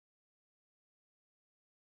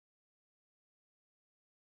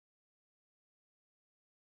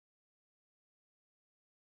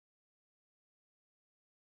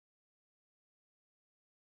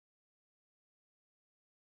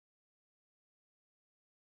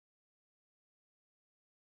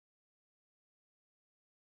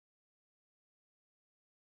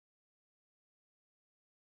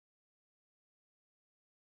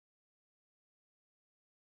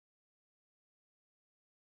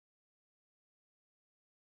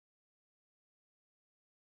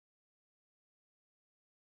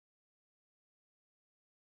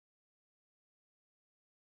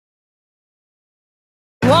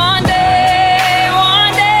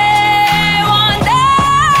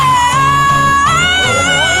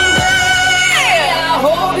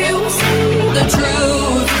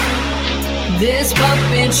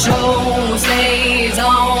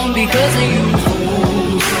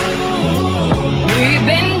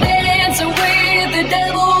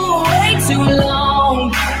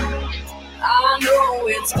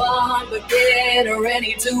get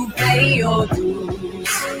ready to pay your dues.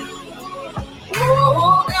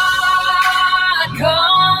 Oh God,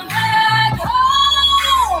 come back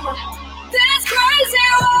home. This crazy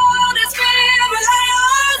world is filled with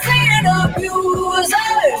liars and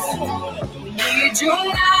abusers. We need you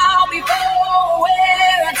now before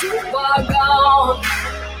we're too far gone.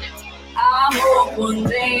 I hope one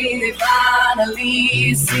day they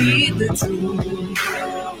finally see the truth.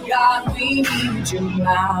 God, we need you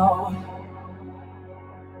now.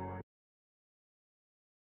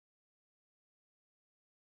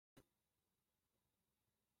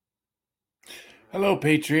 Hello,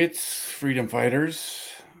 Patriots, freedom fighters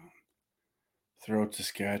throughout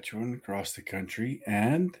Saskatchewan, across the country,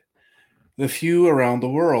 and the few around the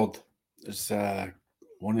world. There's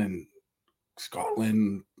one in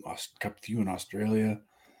Scotland, a few in Australia,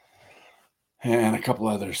 and a couple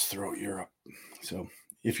others throughout Europe. So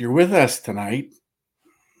if you're with us tonight,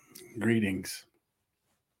 greetings.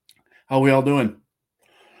 How we all doing?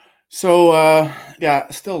 So, yeah,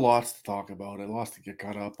 still lots to talk about. Lots to get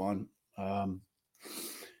caught up on.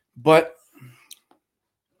 But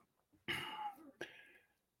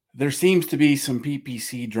there seems to be some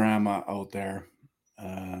PPC drama out there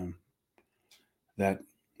that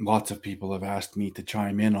lots of people have asked me to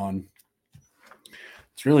chime in on.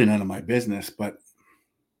 It's really none of my business, but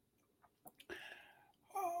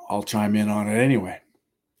I'll chime in on it anyway.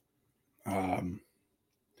 Because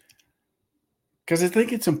I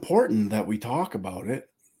think it's important that we talk about it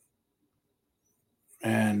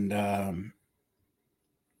and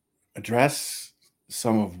address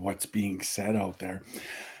some of what's being said out there.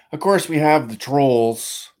 Of course, we have the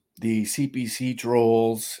trolls, the CPC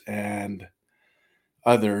trolls, and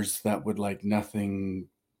others that would like nothing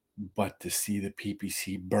but to see the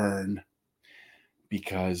PPC burn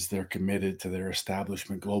because they're committed to their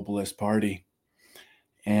establishment globalist party.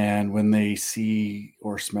 And when they see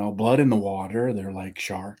or smell blood in the water, they're like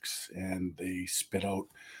sharks and they spit out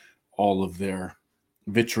all of their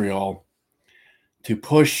vitriol to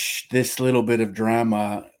push this little bit of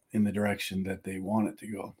drama in the direction that they want it to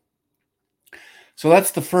go. So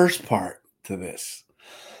that's the first part to this.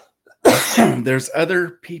 There's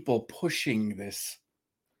other people pushing this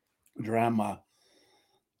drama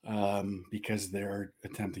because they're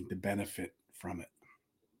attempting to benefit from it.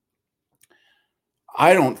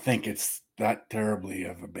 I don't think it's that terribly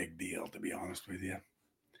of a big deal, to be honest with you.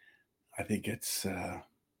 I think it's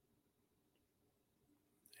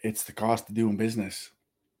the cost of doing business.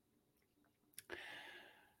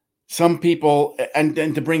 Some people, and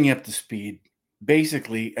to bring you up to speed,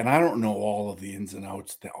 basically, and I don't know all of the ins and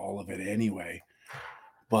outs to all of it anyway,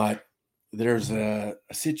 but there's a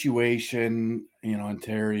situation in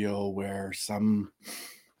Ontario where some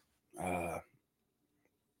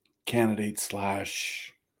candidate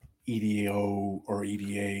 / EDO or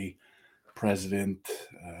EDA president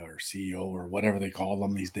or CEO or whatever they call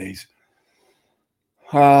them these days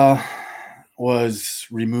was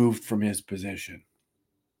removed from his position.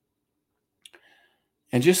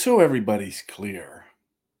 And just so everybody's clear,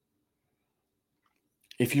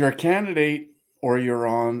 if you're a candidate or you're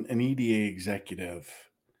on an EDA executive,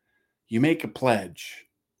 you make a pledge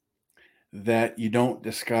that you don't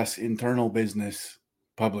discuss internal business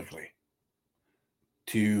publicly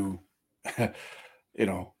to,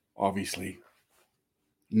 obviously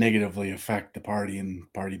negatively affect the party and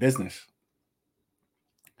party business.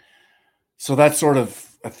 So that's sort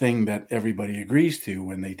of a thing that everybody agrees to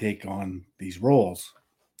when they take on these roles.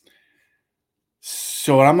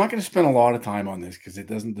 So I'm not going to spend a lot of time on this because it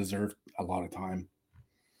doesn't deserve a lot of time.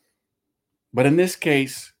 But in this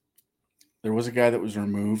case, there was a guy that was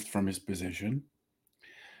removed from his position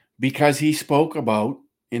because he spoke about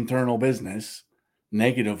internal business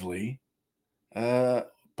negatively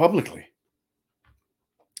publicly.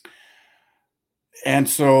 And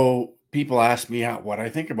so people ask me what I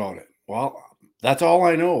think about it. Well, that's all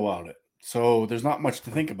I know about it. So there's not much to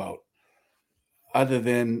think about other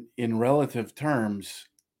than in relative terms,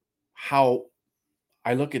 how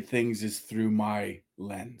I look at things is through my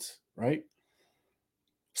lens, right?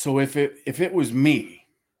 So if it was me,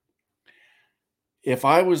 if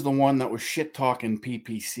I was the one that was shit talking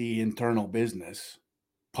PPC internal business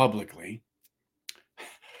publicly,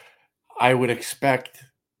 I would expect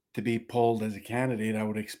to be pulled as a candidate. I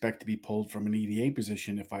would expect to be pulled from an EDA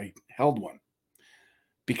position if I held one,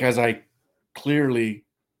 because I clearly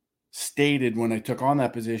stated when I took on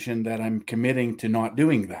that position that I'm committing to not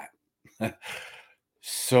doing that.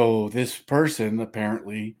 So this person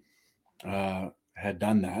apparently had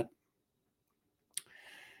done that.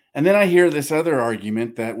 And then I hear this other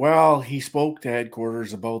argument that, well, he spoke to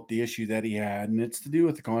headquarters about the issue that he had, and it's to do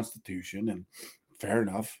with the Constitution, and fair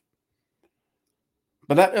enough.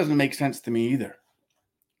 But that doesn't make sense to me either,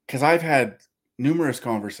 because I've had numerous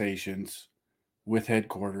conversations with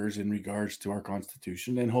headquarters in regards to our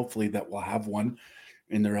Constitution, and hopefully that we'll have one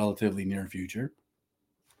in the relatively near future.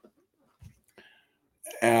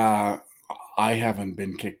 I haven't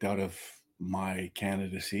been kicked out of my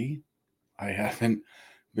candidacy. I haven't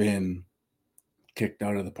been kicked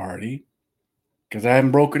out of the party because I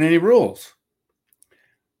haven't broken any rules.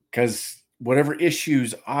 Because whatever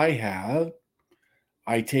issues I have,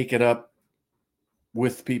 I take it up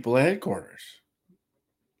with people at headquarters,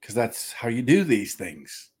 because that's how you do these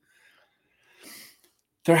things.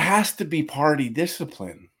 There has to be party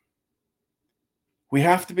discipline. We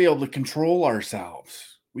have to be able to control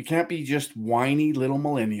ourselves. We can't be just whiny little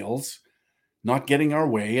millennials not getting our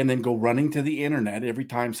way and then go running to the internet every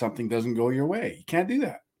time something doesn't go your way. You can't do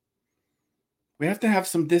that. We have to have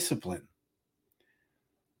some discipline.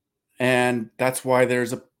 And that's why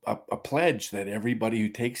there's a pledge that everybody who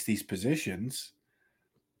takes these positions,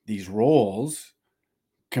 these roles,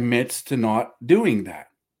 commits to not doing that.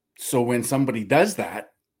 So when somebody does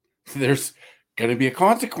that, there's going to be a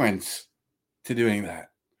consequence to doing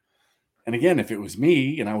that. And again, if it was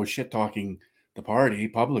me and I was shit talking the party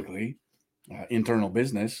publicly, internal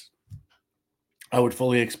business, I would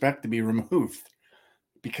fully expect to be removed,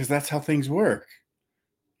 because that's how things work.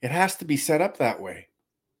 It has to be set up that way.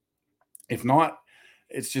 If not,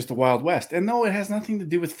 it's just the Wild West. And no, it has nothing to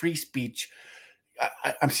do with free speech.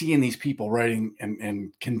 I'm seeing these people writing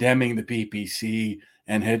and condemning the PPC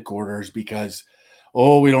and headquarters because,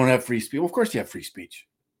 oh, we don't have free speech. Well, of course you have free speech.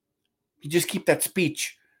 You just keep that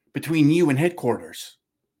speech between you and headquarters.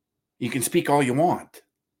 You can speak all you want.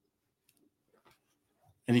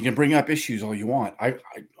 And you can bring up issues all you want.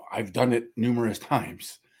 I've done it numerous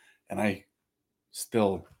times, and I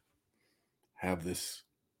still have this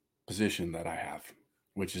position that I have,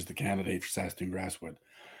 which is the candidate for Saskatoon Grasswood.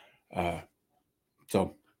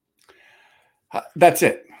 So that's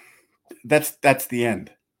it. That's the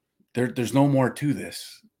end. There's no more to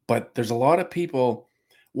this. But there's a lot of people.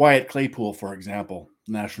 Wyatt Claypool, for example,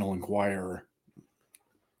 National Enquirer,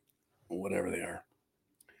 whatever they are,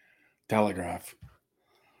 Telegraph.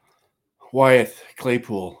 Wyatt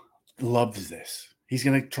Claypool loves this. He's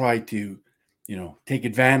going to try to, take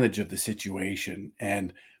advantage of the situation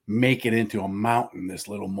and make it into a mountain, this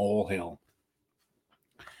little molehill,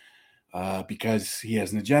 because he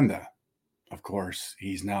has an agenda. Of course,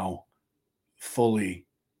 he's now fully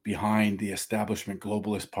behind the establishment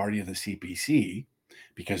globalist party of the CPC,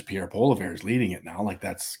 because Pierre Poilievre is leading it now. Like,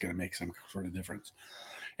 that's going to make some sort of difference.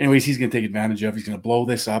 Anyways, he's going to take advantage of. He's going to blow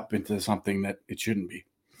this up into something that it shouldn't be.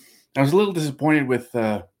 I was a little disappointed with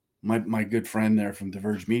my good friend there from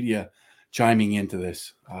Diverge Media chiming into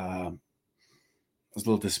this. I was a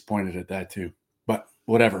little disappointed at that too. But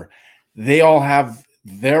whatever. They all have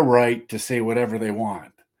their right to say whatever they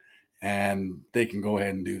want, and they can go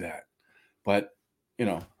ahead and do that. But,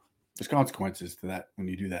 there's consequences to that when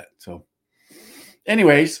you do that. So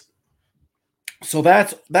anyways, so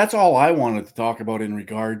that's all I wanted to talk about in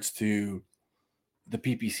regards to the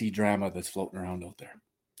PPC drama that's floating around out there.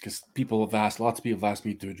 Because lots of people have asked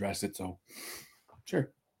me to address it. So, sure.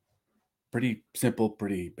 Pretty simple,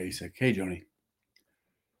 pretty basic. Hey, Joni.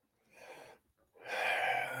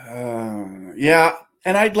 Yeah,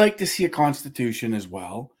 and I'd like to see a constitution as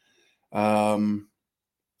well.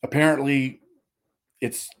 Apparently,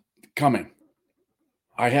 it's coming.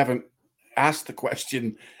 I haven't asked the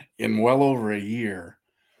question in well over a year,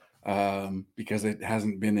 because it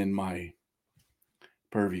hasn't been in my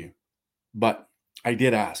purview. But I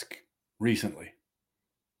did ask recently,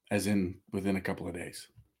 as in within a couple of days,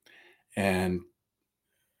 and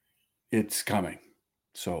it's coming.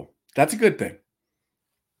 So that's a good thing.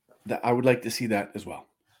 That I would like to see that as well.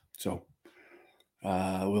 So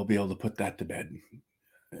we'll be able to put that to bed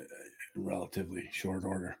in relatively short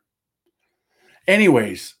order.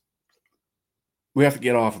 Anyways, we have to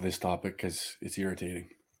get off of this topic because it's irritating.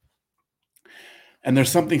 And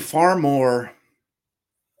there's something far more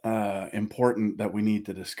important that we need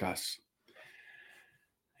to discuss.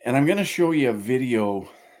 And I'm going to show you a video.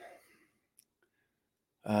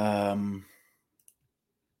 A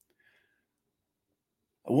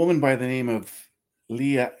woman by the name of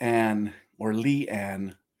Leanne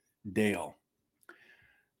Dale.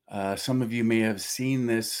 Some of you may have seen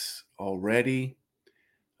this already.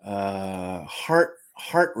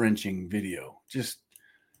 Heart-wrenching video. Just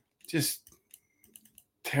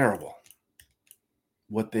terrible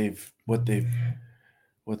what they've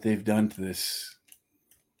done to this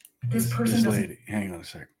this lady. Hang on a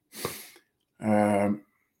sec.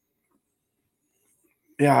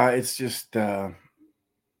 Yeah, it's just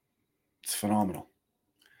it's phenomenal.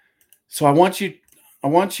 So I want you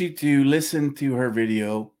to listen to her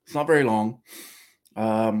video. It's not very long.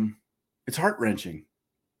 It's heart-wrenching.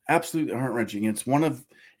 Absolutely heart-wrenching. It's one of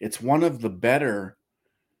the better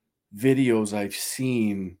videos I've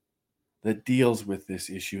seen that deals with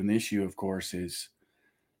this issue. And the issue, of course, is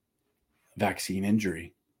vaccine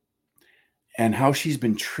injury and how she's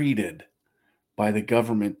been treated by the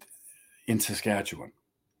government in Saskatchewan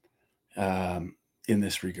in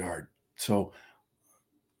this regard. So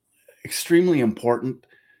extremely important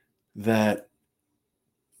that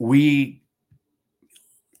we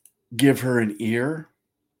give her an ear,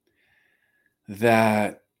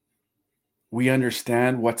 that we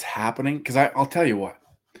understand what's happening. Because I'll tell you what,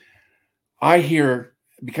 I hear,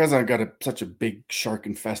 because I've got such a big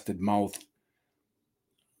shark-infested mouth,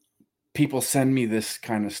 people send me this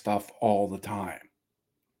kind of stuff all the time.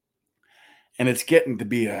 And it's getting to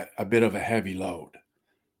be a bit of a heavy load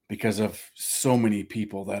because of so many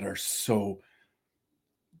people that are so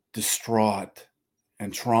distraught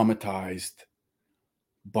and traumatized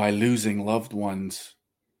by losing loved ones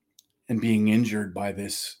and being injured by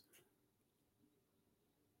this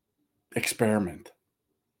experiment.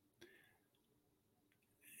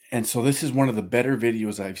 And so this is one of the better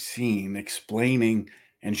videos I've seen explaining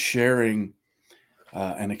and sharing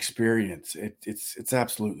an experience. It's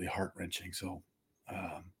absolutely heart-wrenching. So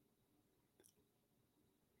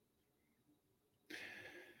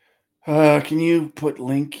can you put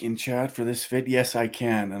link in chat for this vid? Yes, I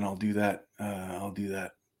can, and I'll do that. I'll do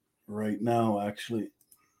that right now, actually.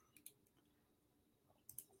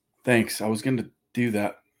 Thanks. I was going to do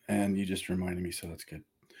that, and you just reminded me, so that's good.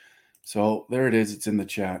 So there it is. It's in the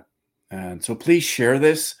chat. And so please share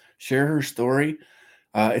this. Share her story.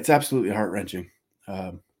 It's absolutely heart-wrenching.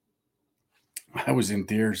 I was in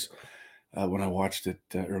tears when I watched it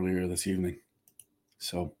earlier this evening.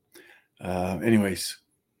 So anyways.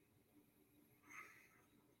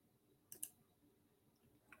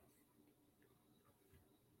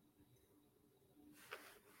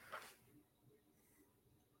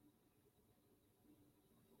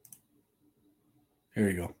 Here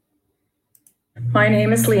you go. My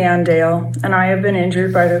name is Leanne Dale, and I have been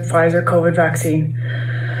injured by the Pfizer COVID vaccine.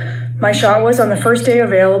 My shot was on the first day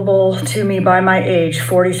available to me by my age,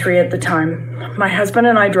 43 at the time. My husband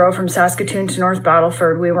and I drove from Saskatoon to North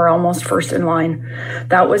Battleford. We were almost first in line.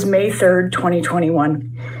 That was May 3rd,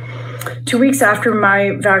 2021. 2 weeks after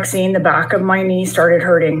my vaccine, the back of my knee started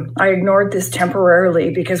hurting. I ignored this temporarily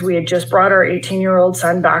because we had just brought our 18-year-old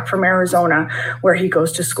son back from Arizona, where he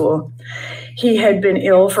goes to school. He had been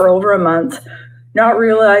ill for over a month. Not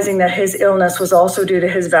realizing that his illness was also due to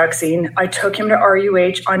his vaccine, I took him to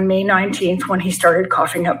RUH on May 19th when he started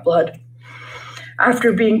coughing up blood.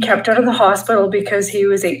 After being kept out of the hospital because he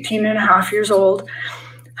was 18 and a half years old,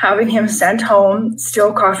 having him sent home,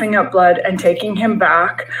 still coughing up blood, and taking him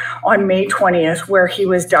back on May 20th, where he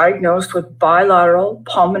was diagnosed with bilateral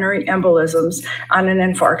pulmonary embolisms and an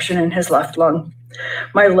infarction in his left lung.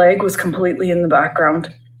 My leg was completely in the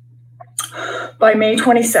background. By May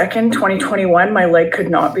 22nd, 2021, my leg could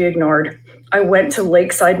not be ignored. I went to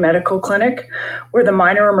Lakeside Medical Clinic, where the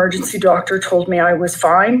minor emergency doctor told me I was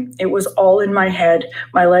fine. It was all in my head.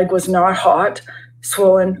 My leg was not hot,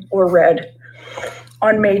 swollen, or red.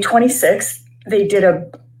 On May 26th,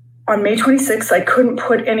 I couldn't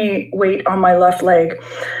put any weight on my left leg.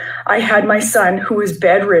 I had my son, who was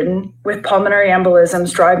bedridden with pulmonary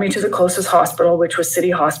embolisms, drive me to the closest hospital, which was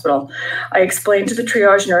City Hospital. I explained to the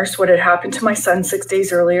triage nurse what had happened to my son 6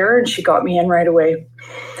 days earlier, and she got me in right away.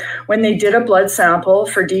 When they did a blood sample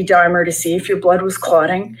for D-dimer to see if your blood was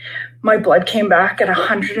clotting, my blood came back at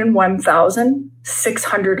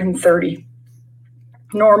 101,630.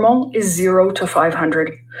 Normal is 0 to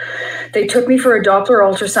 500. They took me for a Doppler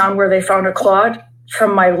ultrasound where they found a clot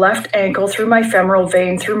from my left ankle through my femoral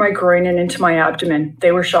vein, through my groin, and into my abdomen.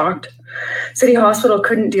 They were shocked. City Hospital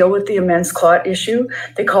couldn't deal with the immense clot issue.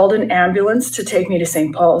 They called an ambulance to take me to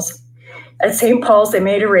St. Paul's. At St. Paul's, they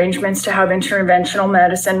made arrangements to have interventional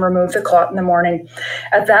medicine remove the clot in the morning.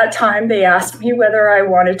 At that time, they asked me whether I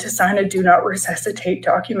wanted to sign a do not resuscitate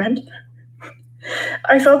document.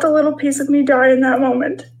 I felt a little piece of me die in that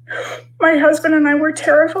moment. My husband and I were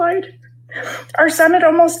terrified. Our son had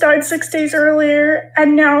almost died 6 days earlier,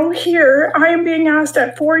 and now here I am being asked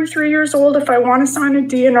at 43 years old if I want to sign a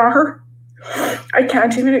DNR. I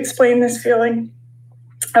can't even explain this feeling.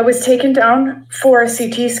 I was taken down for a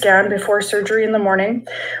CT scan before surgery in the morning,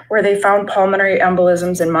 where they found pulmonary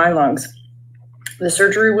embolisms in my lungs. The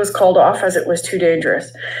surgery was called off as it was too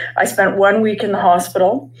dangerous. I spent 1 week in the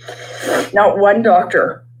hospital. Not one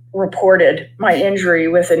doctor reported my injury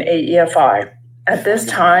with an AEFI. At this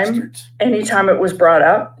time, anytime it was brought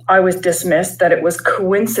up, I was dismissed that it was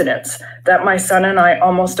coincidence that my son and I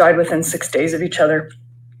almost died within 6 days of each other.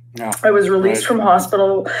 Yeah, I was released from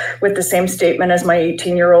hospital with the same statement as my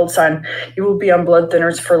 18-year-old son. You will be on blood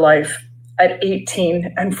thinners for life at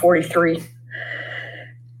 18 and 43.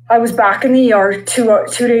 I was back in the ER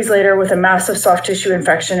 2 days later with a massive soft tissue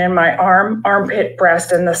infection in my arm, armpit,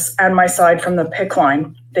 breast, and my side from the PICC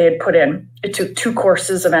line they had put in. It took 2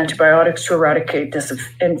 courses of antibiotics to eradicate this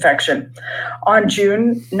infection. On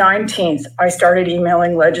June 19th, I started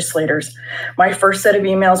emailing legislators. My first set of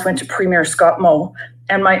emails went to Premier Scott Moe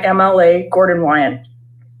and my MLA, Gordon Wyatt.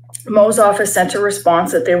 Moe's office sent a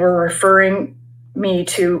response that they were referring me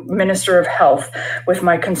to Minister of Health with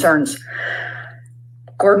my concerns.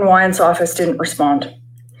 Gordon Wyatt's office didn't respond.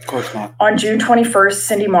 Of course not. On June 21st,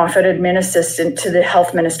 Cindy Moffat, admin assistant to the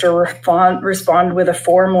health minister, responded with a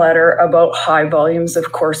form letter about high volumes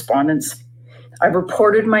of correspondence. I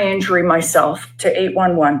reported my injury myself to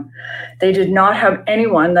 811. They did not have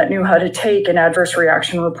anyone that knew how to take an adverse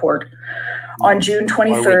reaction report. On June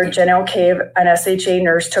 23rd, Janelle Cave, an SHA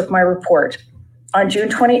nurse, took my report. On June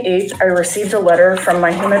 28th, I received a letter from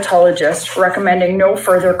my hematologist recommending no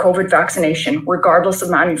further COVID vaccination, regardless of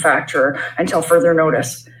manufacturer, until further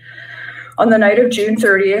notice. On the night of June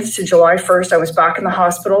 30th to July 1st, I was back in the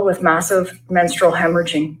hospital with massive menstrual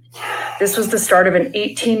hemorrhaging. This was the start of an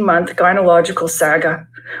 18-month gynecological saga,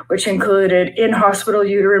 which included in-hospital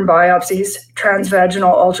uterine biopsies,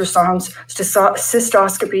 transvaginal ultrasounds,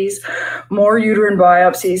 cystoscopies, more uterine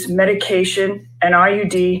biopsies, medication, an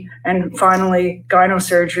IUD, and finally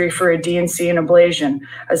gynosurgery for a DNC and ablation,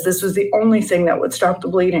 as this was the only thing that would stop the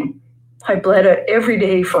bleeding. I bled every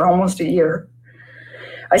day for almost a year.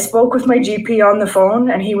 I spoke with my GP on the phone,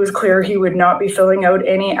 and he was clear he would not be filling out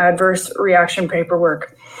any adverse reaction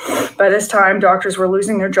paperwork. By this time, doctors were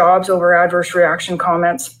losing their jobs over adverse reaction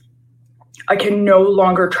comments. I can no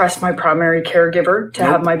longer trust my primary caregiver to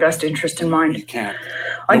have my best interest in mind. You can't.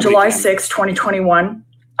 On July 6, 2021,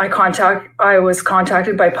 I was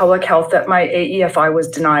contacted by Public Health that my AEFI was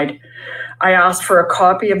denied. I asked for a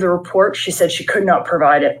copy of the report. She said she could not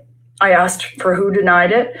provide it. I asked for who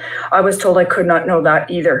denied it. I was told I could not know that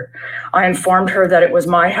either. I informed her that it was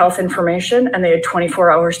my health information and they had 24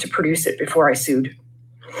 hours to produce it before I sued.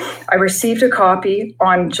 I received a copy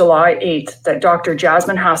on July 8th that Dr.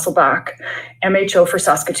 Jasmine Hasselbach, MHO for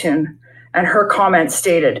Saskatoon, and her comments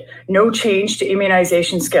stated, no change to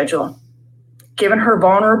immunization schedule. Given her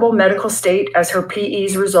vulnerable medical state as her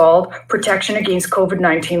PEs resolve, protection against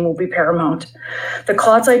COVID-19 will be paramount. The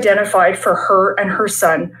clots identified for her and her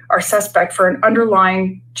son are suspect for an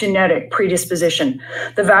underlying genetic predisposition.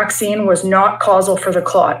 The vaccine was not causal for the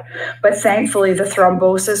clot, but thankfully the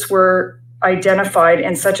thrombosis were identified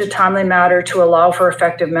in such a timely manner to allow for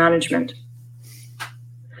effective management.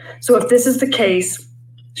 So if this is the case,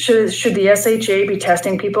 should the SHA be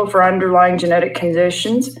testing people for underlying genetic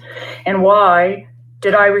conditions? And why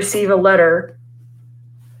did I receive a letter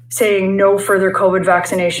saying no further COVID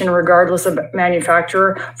vaccination regardless of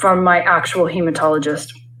manufacturer from my actual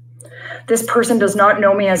hematologist? This person does not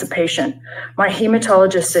know me as a patient. My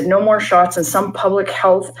hematologist said no more shots, and some public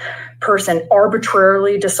health person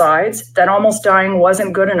arbitrarily decides that almost dying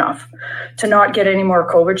wasn't good enough to not get any more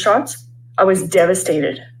COVID shots. I was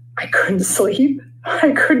devastated. I couldn't sleep.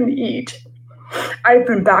 I couldn't eat. I've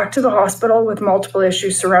been back to the hospital with multiple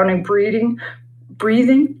issues surrounding breathing,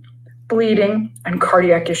 bleeding, and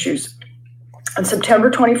cardiac issues. On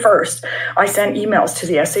September 21st, I sent emails to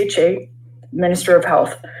the SHA, Minister of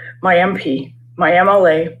Health, my MP, my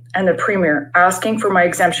MLA, and the Premier asking for my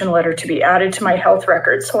exemption letter to be added to my health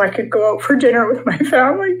records so I could go out for dinner with my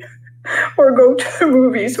family or go to the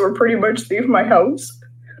movies or pretty much leave my house.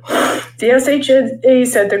 The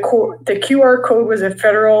SHA said the QR code was a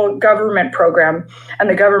federal government program and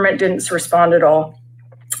the government didn't respond at all.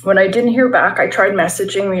 When I didn't hear back, I tried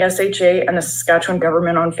messaging the SHA and the Saskatchewan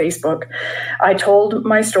government on Facebook. I told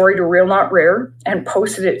my story to Real Not Rare and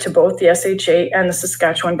posted it to both the SHA and the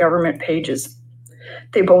Saskatchewan government pages.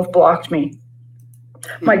 They both blocked me.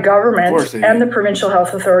 My government and the Provincial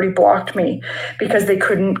Health Authority blocked me because they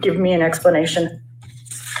couldn't give me an explanation.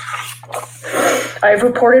 I have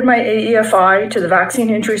reported my AEFI to the Vaccine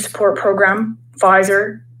Injury Support Program,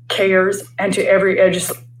 Pfizer, CARES, and to every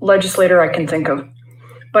legislator I can think of.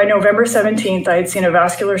 By November 17th, I had seen a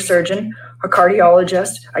vascular surgeon, a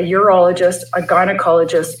cardiologist, a urologist, a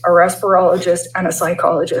gynecologist, a respirologist, and a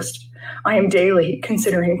psychologist. I am daily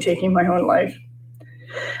considering taking my own life.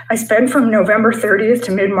 I spent from November 30th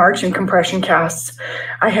to mid-March in compression casts.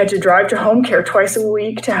 I had to drive to home care twice a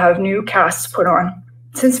week to have new casts put on.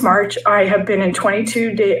 Since March, I have been in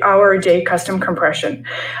 22-hour-a-day custom compression.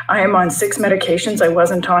 I am on 6 medications I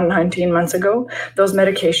wasn't on 19 months ago. Those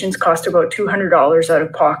medications cost about $200 out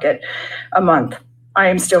of pocket a month. I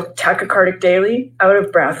am still tachycardic daily, out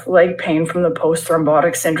of breath, leg pain from the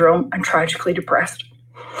post-thrombotic syndrome, and tragically depressed.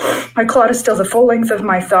 My clot is still the full length of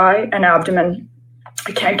my thigh and abdomen.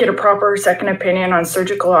 I can't get a proper second opinion on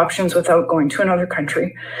surgical options without going to another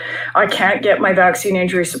country. I can't get my vaccine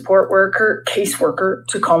injury support worker, caseworker,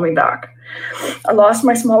 to call me back. I lost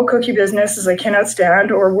my small cookie business as I cannot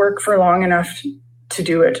stand or work for long enough to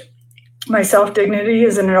do it. My self-dignity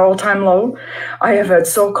is at an all-time low. I have had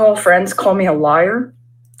so-called friends call me a liar.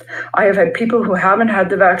 I have had people who haven't had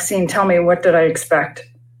the vaccine tell me, what did I expect?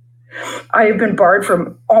 I have been barred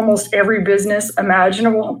from almost every business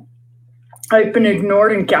imaginable. I've been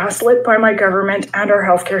ignored and gaslit by my government and our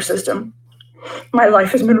healthcare system. My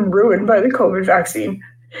life has been ruined by the COVID vaccine.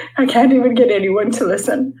 I can't even get anyone to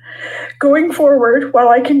listen. Going forward, while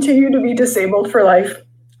I continue to be disabled for life,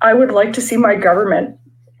 I would like to see my government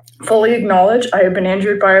fully acknowledge I have been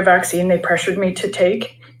injured by a vaccine they pressured me to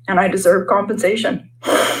take, and I deserve compensation.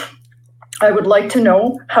 I would like to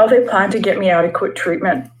know how they plan to get me adequate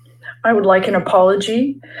treatment. I would like an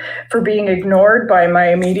apology for being ignored by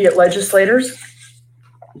my immediate legislators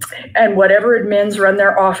and whatever admins run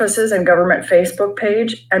their offices and government Facebook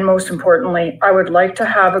page. And most importantly, I would like to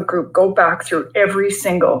have a group go back through every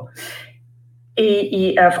single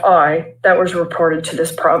AEFI that was reported to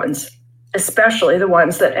this province, especially the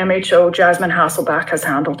ones that MHO Jasmine Hasselback has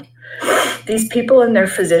handled. These people and their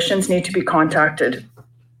physicians need to be contacted.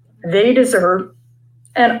 They deserve,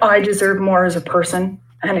 and I deserve more as a person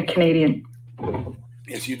and a Canadian.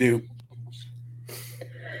 Yes, you do.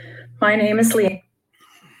 My name is Lee.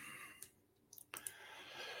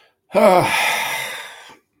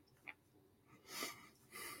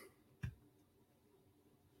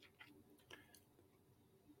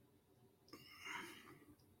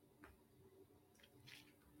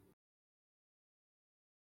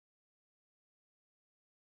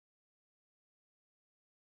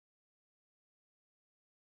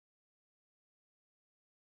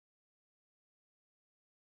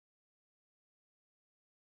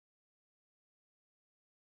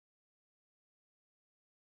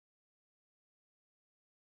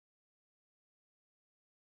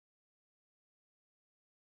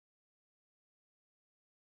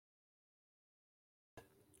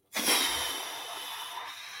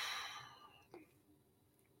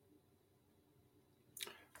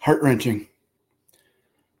 Heart-wrenching.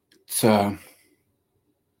 It's and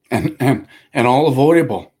all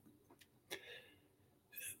avoidable.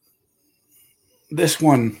 This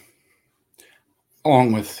one,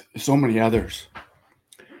 along with so many others,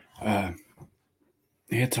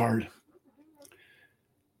 it's hard.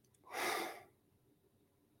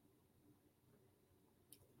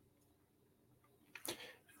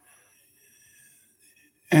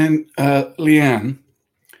 And Leanne,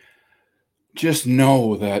 just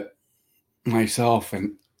know that myself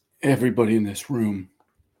and everybody in this room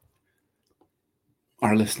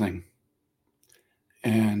are listening.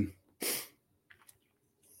 And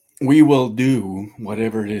we will do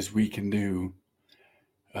whatever it is we can do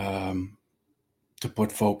to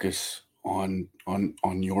put focus on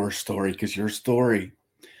your story, because your story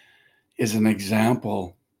is an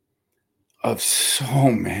example of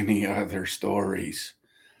so many other stories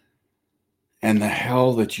and the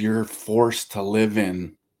hell that you're forced to live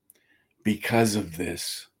in because of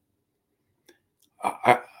this.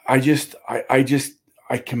 I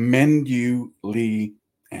commend you, Lee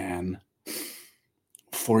Ann,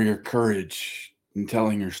 for your courage in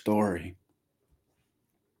telling your story.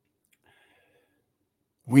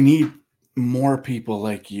 We need more people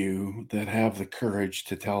like you that have the courage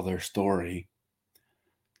to tell their story,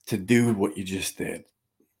 to do what you just did.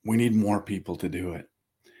 We need more people to do it,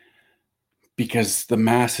 because the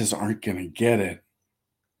masses aren't going to get it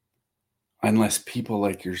unless people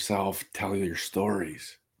like yourself tell your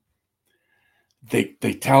stories. They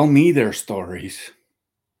tell me their stories.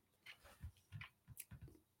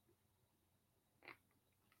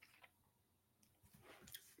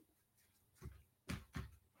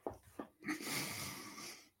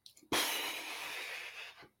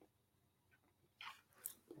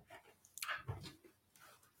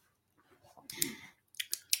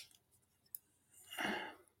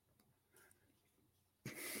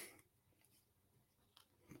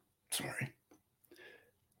 Sorry.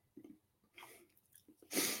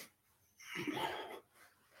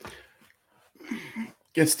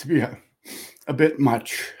 Gets to be a bit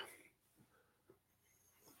much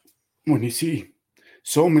when you see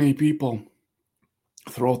so many people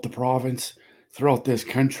throughout the province, throughout this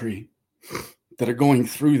country that are going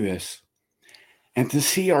through this, and to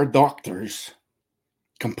see our doctors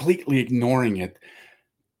completely ignoring it,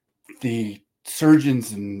 the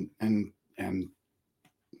surgeons and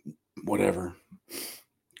whatever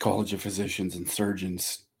college of physicians and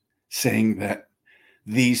surgeons saying that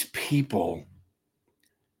these people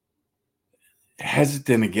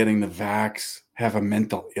hesitant of getting the vax have a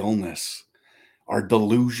mental illness, are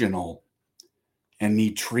delusional, and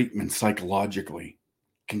need treatment psychologically,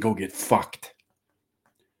 can go get fucked.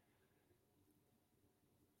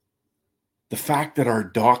 The fact that our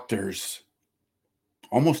doctors,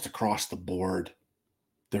 almost across the board,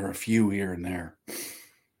 there are a few here and there,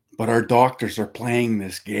 but our doctors are playing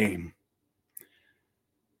this game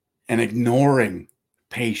and ignoring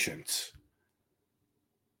patients,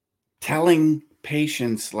 telling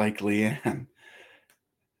patients like Leanne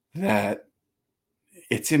that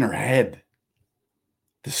it's in her head,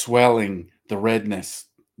 the swelling, the redness,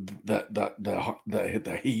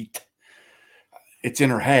 the heat. It's in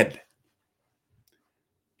her head.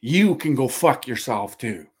 You can go fuck yourself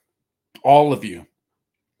too. All of you.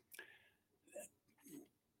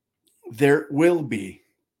 There will be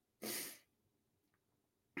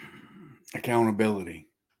accountability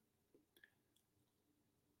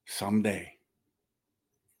someday.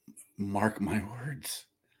 Mark my words.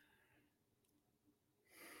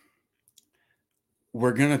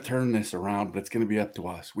 We're going to turn this around, but it's going to be up to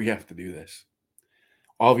us. We have to do this.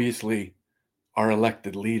 Obviously, our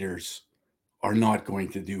elected leaders are not going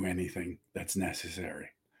to do anything that's necessary.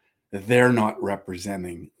 They're not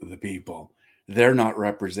representing the people. They're not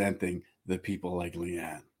representing the people like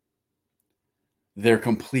Leanne. They're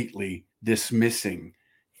completely dismissing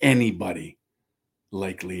anybody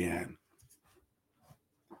like Leanne.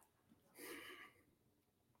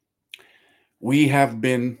 We have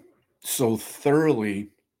been so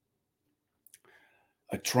thoroughly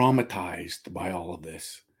traumatized by all of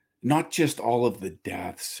this, not just all of the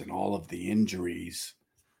deaths and all of the injuries,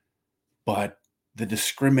 but the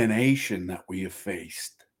discrimination that we have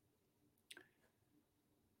faced,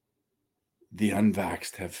 the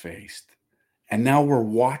unvaxxed have faced. And now we're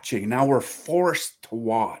watching, now we're forced to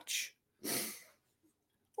watch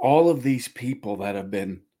all of these people that have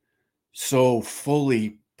been so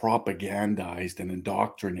fully propagandized and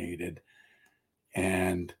indoctrinated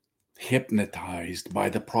and hypnotized by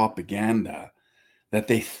the propaganda that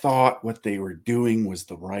they thought what they were doing was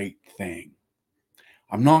the right thing.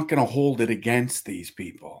 I'm not going to hold it against these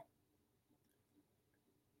people,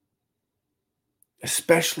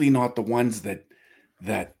 especially not the ones that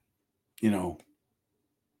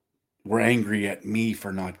were angry at me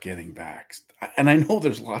for not getting vaxxed. And I know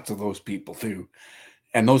there's lots of those people too,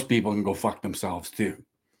 and those people can go fuck themselves too.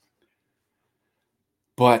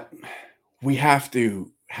 But we have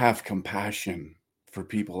to have compassion for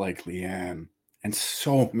people like Leanne and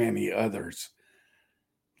so many others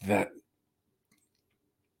that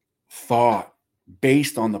thought,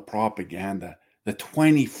 based on the propaganda, the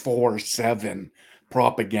 24/7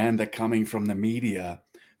 propaganda coming from the media,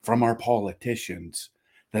 from our politicians,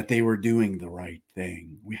 that they were doing the right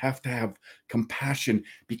thing. We have to have compassion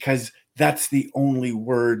because that's the only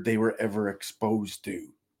word they were ever exposed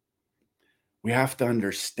to. We have to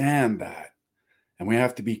understand that, and we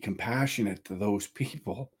have to be compassionate to those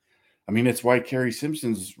people. I mean, it's why Carrie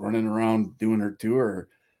Simpson's running around doing her tour,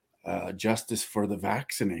 Justice for the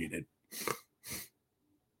Vaccinated.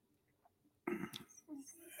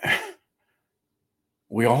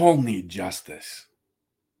 We all need justice.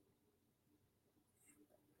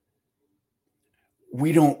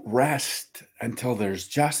 We don't rest until there's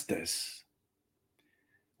justice.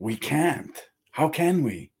 We can't. How can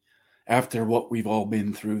we? After what we've all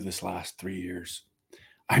been through this last 3 years.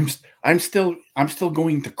 I'm still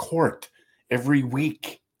going to court every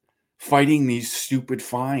week fighting these stupid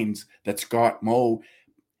fines that Scott Moe,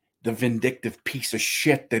 the vindictive piece of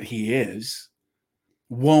shit that he is,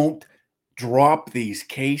 won't drop these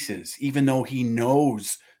cases, even though he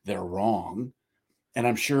knows they're wrong. And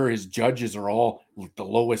I'm sure his judges are all at the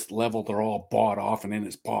lowest level. They're all bought off and in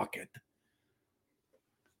his pocket.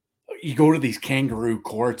 You go to these kangaroo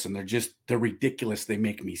courts and they're ridiculous. They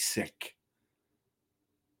make me sick.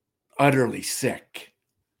 Utterly sick.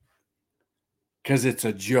 Because it's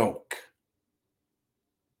a joke.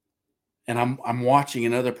 And I'm watching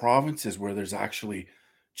in other provinces where there's actually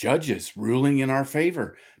judges ruling in our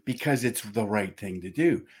favor because it's the right thing to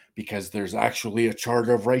do, because there's actually a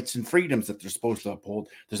Charter of Rights and Freedoms that they're supposed to uphold.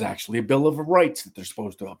 There's actually a Bill of Rights that they're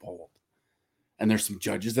supposed to uphold. And there's some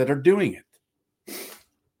judges that are doing it.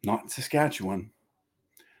 Not in Saskatchewan.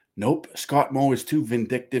 Nope. Scott Moe is too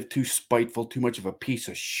vindictive, too spiteful, too much of a piece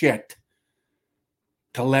of shit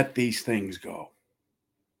to let these things go.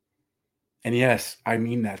 And yes, I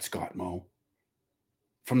mean that, Scott Moe.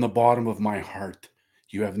 From the bottom of my heart,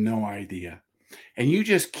 you have no idea. And you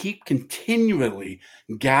just keep continually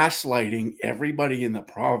gaslighting everybody in the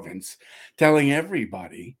province, telling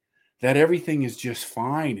everybody that everything is just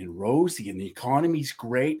fine and rosy and the economy's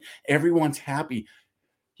great. Everyone's happy.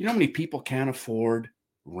 You know how many people can't afford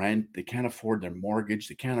rent? They can't afford their mortgage.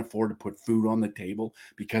 They can't afford to put food on the table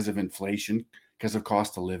because of inflation, because of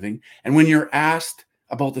cost of living. And when you're asked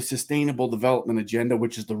about the sustainable development agenda,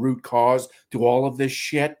 which is the root cause to all of this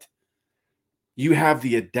shit, you have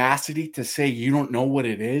the audacity to say you don't know what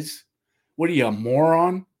it is? What are you, a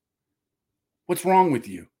moron? What's wrong with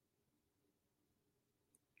you?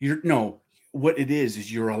 No, what it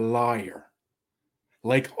is you're a liar.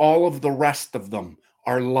 Like all of the rest of them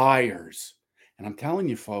are liars. And I'm telling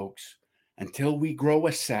you, folks, until we grow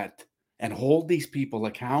a set and hold these people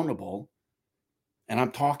accountable, and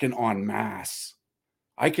I'm talking en masse,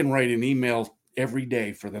 I can write an email every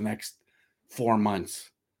day for the next 4 months.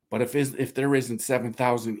 But if there isn't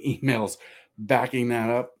 7,000 emails backing that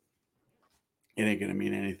up, it ain't going to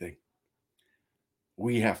mean anything.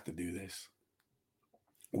 We have to do this.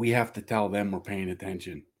 We have to tell them we're paying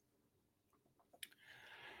attention.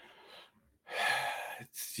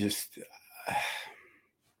 It's just,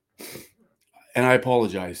 and I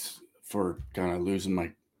apologize for kind of losing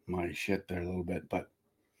my shit there a little bit, but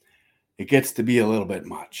it gets to be a little bit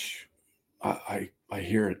much. I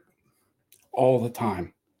hear it all the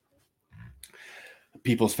time.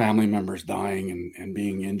 People's family members dying and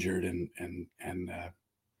being injured and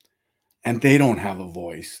they don't have a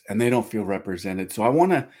voice and they don't feel represented. So I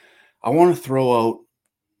want to throw out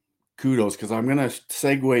kudos because I'm going to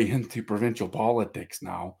segue into provincial politics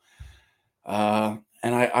now. And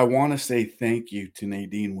I want to say thank you to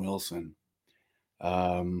Nadine Wilson.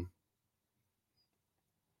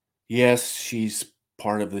 Yes, she's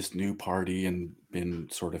part of this new party and been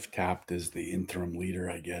sort of tapped as the interim leader,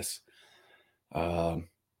 I guess. But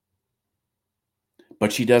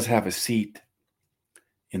she does have a seat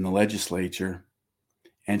in the legislature,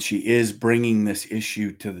 and she is bringing this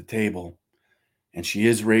issue to the table, and she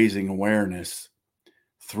is raising awareness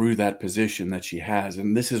through that position that she has.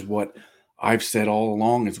 And this is what I've said all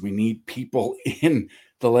along is we need people in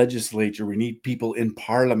the legislature, we need people in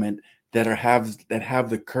parliament that have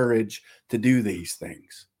the courage to do these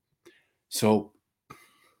things. So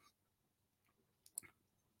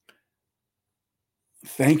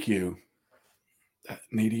thank you,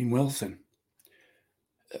 Nadine Wilson,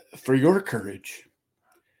 for your courage.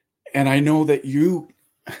 And I know that you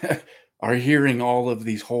are hearing all of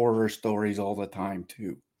these horror stories all the time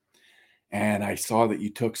too. And I saw that you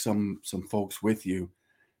took some folks with you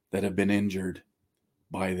that have been injured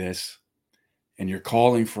by this, and you're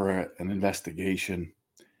calling for an investigation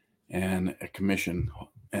and a commission,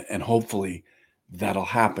 and hopefully that'll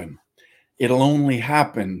happen. It'll only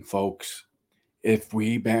happen, folks, if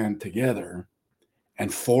we band together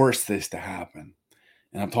and force this to happen.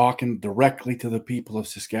 And I'm talking directly to the people of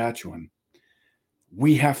Saskatchewan.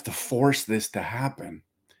 We have to force this to happen.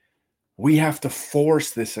 We have to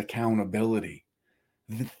force this accountability.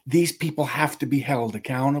 These people have to be held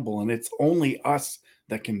accountable, and it's only us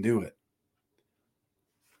that can do it.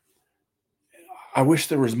 I wish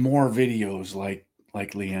there was more videos like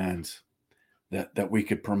Leanne's that we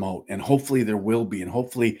could promote, and hopefully there will be, and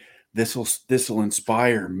hopefully this will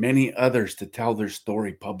inspire many others to tell their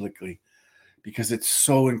story publicly, because it's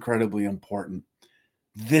so incredibly important.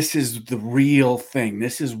 This is the real thing.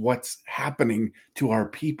 This is what's happening to our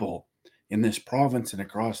people in this province and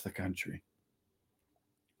across the country.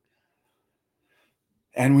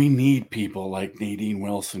 And we need people like Nadine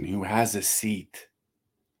Wilson, who has a seat,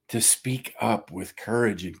 to speak up with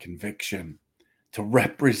courage and conviction, to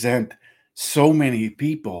represent so many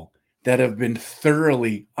people that have been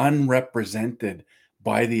thoroughly unrepresented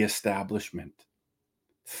by the establishment.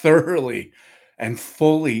 Thoroughly and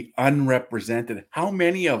fully unrepresented. How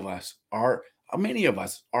many of us are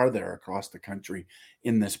there across the country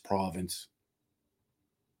in this province?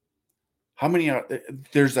 How many are there?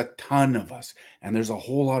 There's a ton of us, and there's a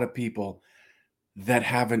whole lot of people that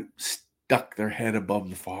haven't stuck their head above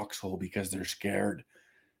the foxhole because they're scared.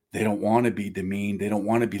 They don't want to be demeaned. They don't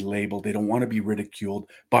want to be labeled. They don't want to be ridiculed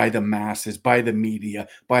by the masses, by the media,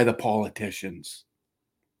 by the politicians.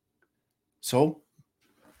 So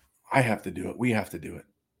I have to do it. We have to do it.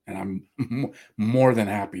 And I'm more than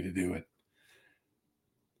happy to do it.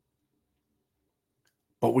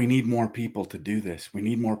 But we need more people to do this. We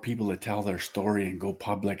need more people to tell their story and go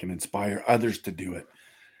public and inspire others to do it.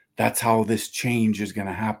 That's how this change is going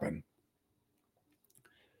to happen.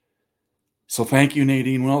 So thank you,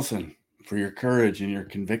 Nadine Wilson, for your courage and your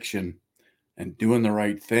conviction and doing the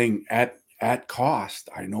right thing at cost.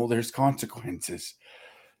 I know there's consequences,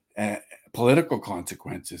 political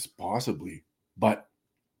consequences possibly, but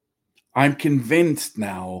I'm convinced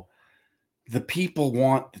now the people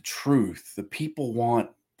want the truth. The people want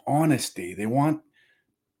honesty. They want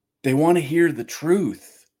to hear the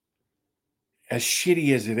truth. As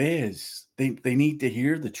shitty as it is, they need to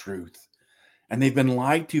hear the truth. And they've been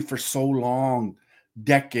lied to for so long,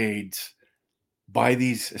 decades, by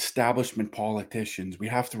these establishment politicians. We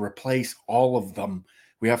have to replace all of them.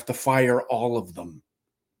 We have to fire all of them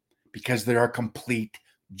because they're a complete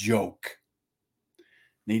joke.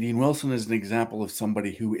 Nadine Wilson is an example of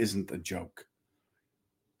somebody who isn't a joke,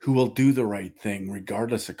 who will do the right thing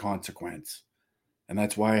regardless of consequence. And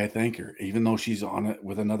that's why I thank her, even though she's on it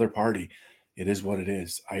with another party. It is what it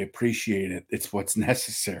is. I appreciate it. It's what's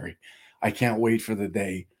necessary. I can't wait for the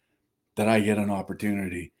day that I get an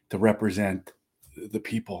opportunity to represent the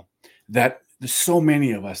people. That there's so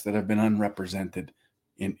many of us that have been unrepresented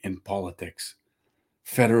in politics,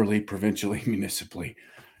 federally, provincially, municipally.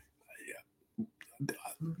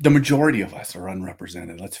 The majority of us are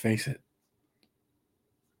unrepresented. Let's face it.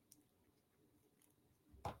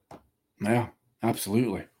 Yeah,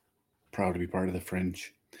 absolutely. Proud to be part of the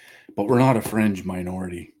fringe. But we're not a fringe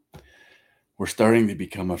minority. We're starting to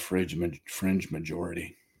become a fringe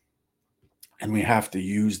majority. And we have to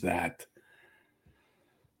use that.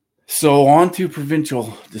 So on to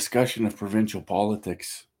provincial discussion of provincial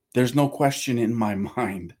politics. There's no question in my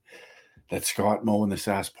mind that Scott Moe and the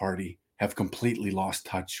Sask Party have completely lost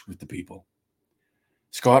touch with the people.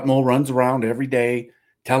 Scott Moe runs around every day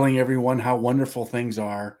telling everyone how wonderful things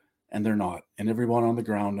are, and they're not. And everyone on the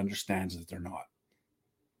ground understands that they're not.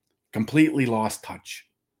 Completely lost touch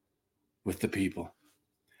with the people.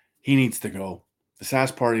 He needs to go. The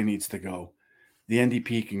Sask Party needs to go. The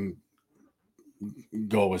NDP can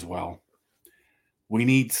go as well. We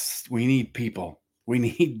need people. We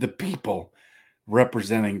need the people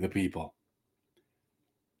representing the people.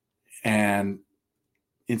 And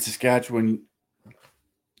in Saskatchewan,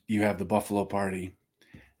 you have the Buffalo Party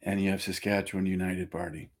and you have Saskatchewan United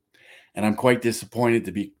Party. And I'm quite disappointed,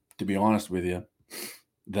 to be honest with you,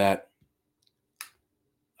 that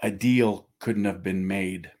a deal couldn't have been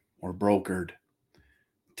made or brokered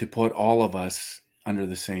to put all of us under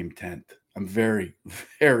the same tent. I'm very,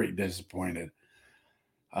 very disappointed.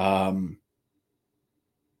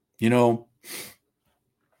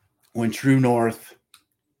 When True North,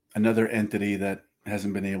 another entity that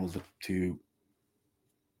hasn't been able to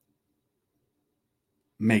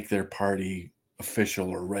make their party official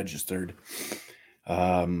or registered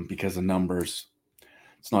because of numbers,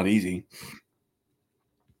 it's not easy.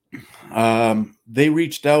 They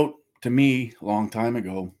reached out to me a long time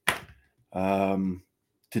ago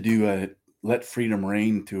to do a Let Freedom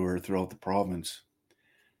Reign tour throughout the province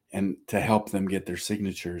and to help them get their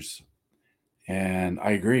signatures. And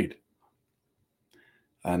I agreed.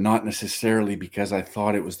 Not necessarily because I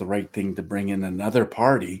thought it was the right thing to bring in another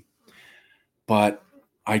party, but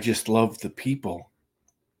I just loved the people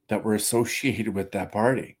that were associated with that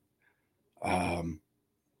party.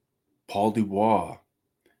 Paul Dubois,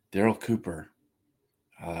 Daryl Cooper,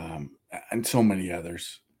 and so many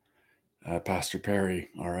others. Pastor Perry,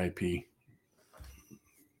 R.I.P.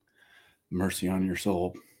 Mercy on your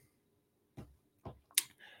soul.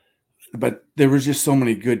 But there was just so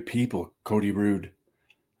many good people. Cody Rood,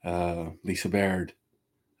 Lisa Baird,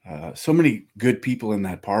 so many good people in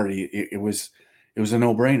that party. It was a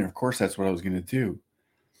no-brainer. Of course, that's what I was going to do,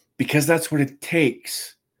 because that's what it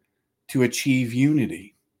takes to achieve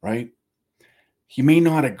unity, right? You may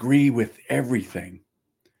not agree with everything,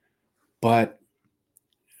 but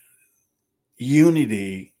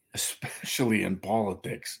unity, especially in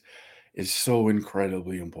politics, is so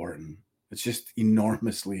incredibly important. It's just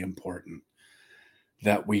enormously important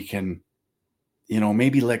that we can,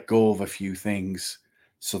 maybe let go of a few things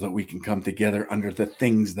so that we can come together under the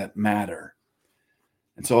things that matter.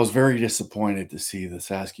 And so I was very disappointed to see the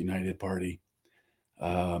Sask United Party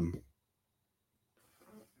come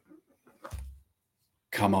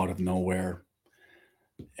out of nowhere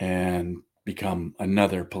and become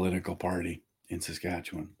another political party in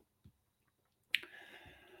Saskatchewan.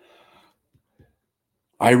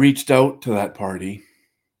 I reached out to that party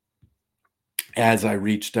as I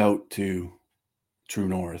reached out to True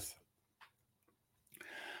North.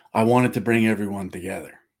 I wanted to bring everyone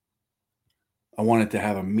together. I wanted to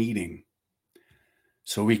have a meeting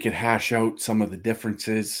so we could hash out some of the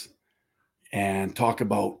differences and talk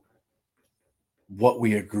about what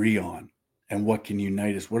we agree on and what can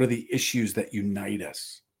unite us. What are the issues that unite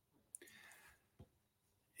us?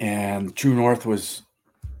 And True North was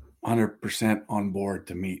 100% on board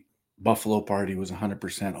to meet. Buffalo Party was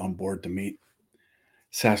 100% on board to meet.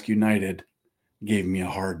 Sask United gave me a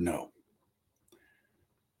hard no.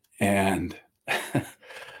 And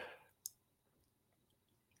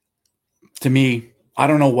to me, I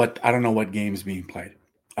don't know what game's being played.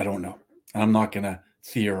 I don't know. And I'm not going to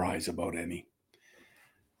theorize about any.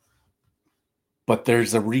 But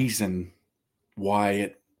there's a reason why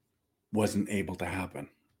it wasn't able to happen.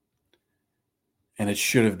 And it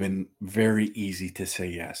should have been very easy to say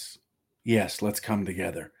yes. Yes, let's come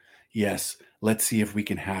together. Yes, let's see if we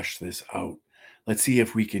can hash this out. Let's see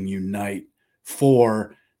if we can unite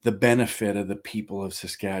for the benefit of the people of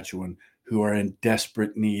Saskatchewan who are in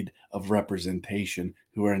desperate need of representation,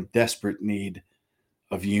 who are in desperate need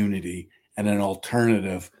of unity and an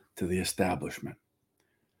alternative to the establishment.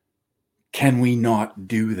 Can we not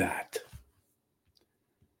do that?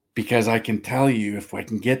 Because I can tell you, if I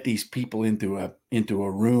can get these people into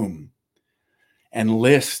a room and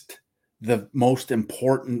list the most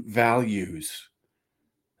important values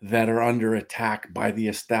that are under attack by the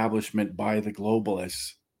establishment, by the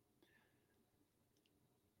globalists,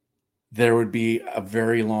 there would be a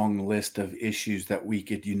very long list of issues that we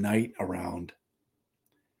could unite around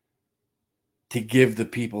to give the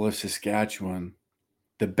people of Saskatchewan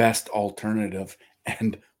the best alternative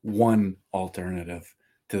and one alternative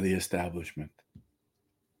to the establishment.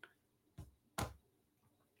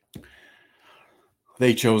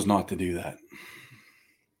 They chose not to do that.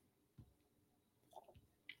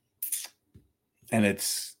 And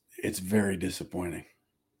it's very disappointing.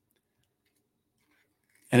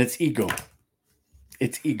 And it's ego.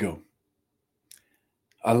 It's ego.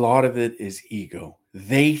 A lot of it is ego.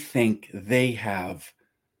 They think they have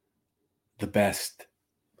the best.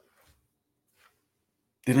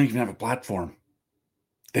 They don't even have a platform.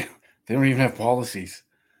 They don't even have policies.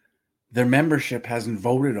 Their membership hasn't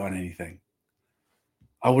voted on anything.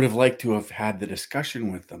 I would have liked to have had the discussion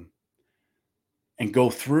with them and go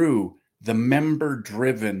through the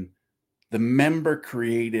member-driven, the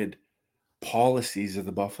member-created policies of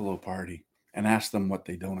the Buffalo Party and ask them what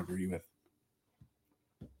they don't agree with.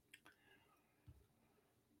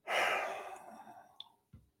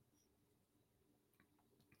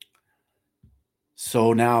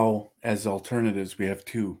 So now, as alternatives, we have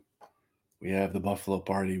two. We have the Buffalo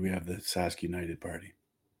Party, we have the Sask United Party.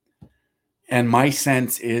 And my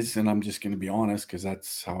sense is, and I'm just going to be honest because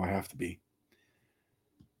that's how I have to be,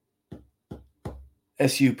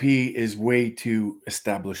 SUP is way too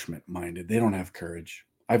establishment minded. They don't have courage.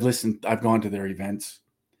 I've gone to their events.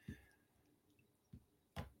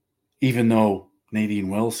 Even though Nadine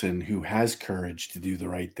Wilson, who has courage to do the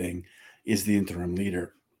right thing, is the interim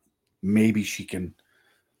leader, maybe she can,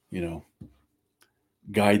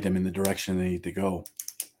 guide them in the direction they need to go.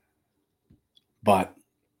 But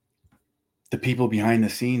the people behind the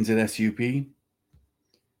scenes at SUP,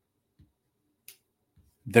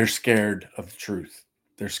 they're scared of the truth.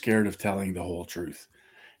 They're scared of telling the whole truth.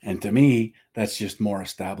 And to me, that's just more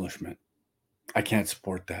establishment. I can't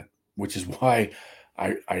support that, which is why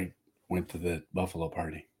I went to the Buffalo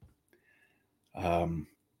Party.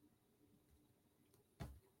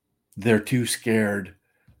 They're too scared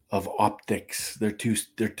of optics. They're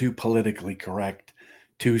too politically correct,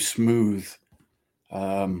 too smooth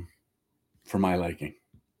for my liking.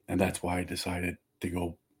 And that's why I decided to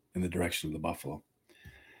go in the direction of the Buffalo.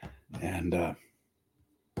 And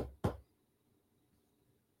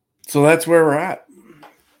so that's where we're at.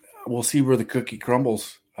 We'll see where the cookie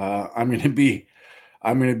crumbles. I'm going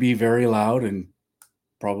to be very loud and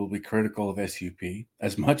probably critical of SUP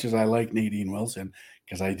as much as I like Nadine Wilson,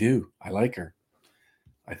 because I like her.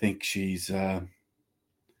 I think she's got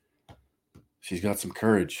some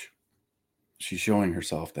courage. She's showing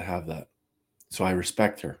herself to have that. So I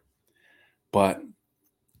respect her. But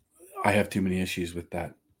I have too many issues with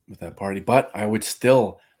that party. But I would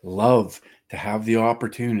still love to have the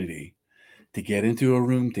opportunity to get into a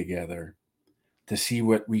room together to see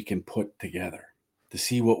what we can put together, to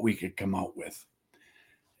see what we could come out with.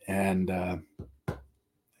 And I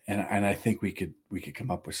think we could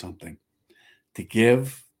come up with something to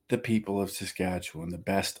give the people of Saskatchewan the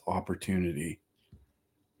best opportunity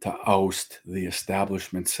to oust the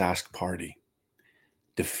establishment Sask Party,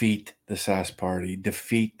 defeat the Sask Party,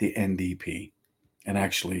 defeat the NDP, and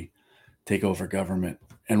actually take over government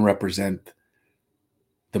and represent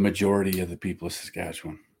the majority of the people of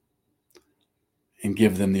Saskatchewan and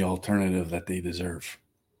give them the alternative that they deserve.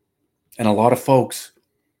 And a lot of folks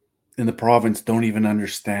in the province don't even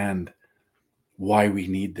understand why we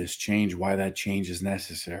need this change, why that change is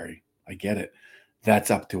necessary. I get it.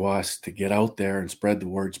 That's up to us to get out there and spread the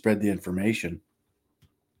word, spread the information,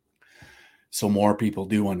 so more people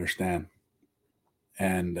do understand.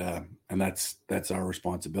 And that's our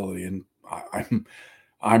responsibility. And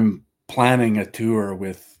I'm planning a tour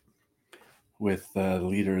with the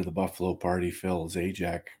leader of the Buffalo Party, Phil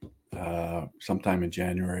Zajac, sometime in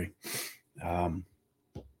January, and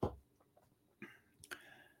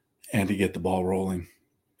to get the ball rolling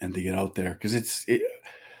and to get out there, because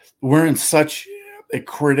we're in such a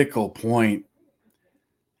critical point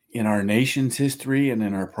in our nation's history and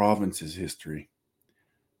in our province's history.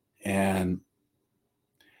 And,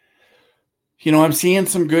 I'm seeing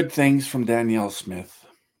some good things from Danielle Smith.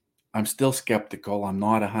 I'm still skeptical. I'm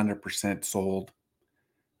not 100% sold.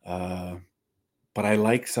 But I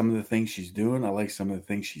like some of the things she's doing. I like some of the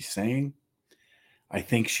things she's saying. I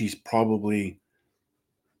think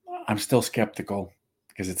I'm still skeptical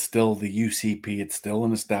because it's still the UCP. It's still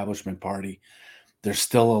an establishment party. There's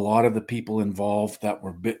still a lot of the people involved that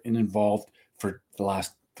were involved for the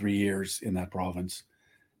last 3 years in that province,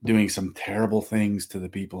 doing some terrible things to the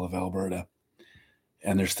people of Alberta.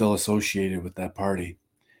 And they're still associated with that party.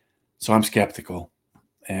 So I'm skeptical.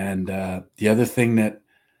 And the other thing that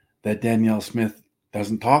Danielle Smith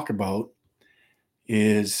doesn't talk about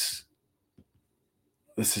is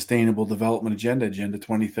the Sustainable Development Agenda, Agenda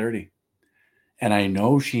 2030. And I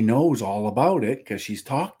know she knows all about it because she's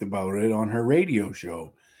talked about it on her radio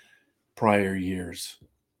show prior years.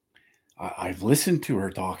 I've listened to her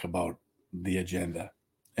talk about the agenda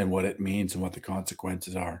and what it means and what the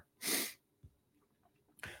consequences are.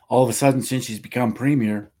 All of a sudden, since she's become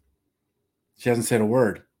premier, she hasn't said a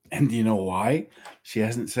word. And do you know why she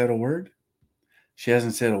hasn't said a word? She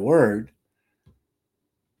hasn't said a word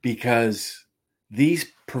because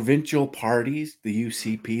these provincial parties, the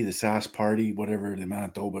UCP, the SAS party, whatever the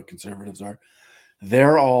Manitoba Conservatives are,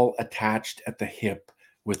 they're all attached at the hip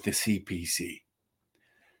with the CPC.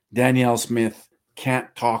 Danielle Smith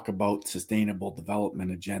can't talk about Sustainable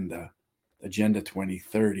Development Agenda, Agenda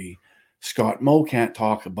 2030. Scott Moe can't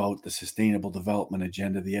talk about the Sustainable Development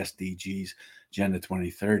Agenda, the SDGs, Agenda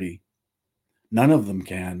 2030. None of them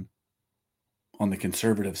can on the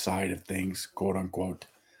conservative side of things, quote unquote,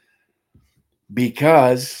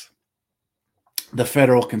 because the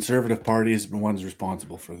federal Conservative Party is the ones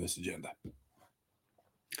responsible for this agenda.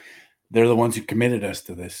 They're the ones who committed us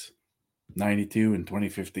to this, 92 and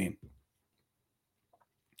 2015.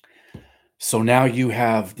 So now you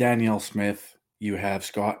have Danielle Smith, you have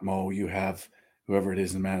Scott Moe, you have whoever it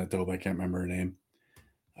is in Manitoba, I can't remember her name,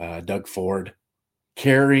 Doug Ford,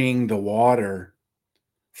 carrying the water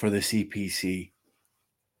for the CPC.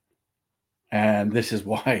 And this is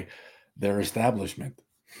why they're establishment.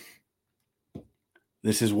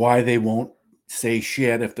 This is why they won't say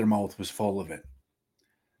shit if their mouth was full of it.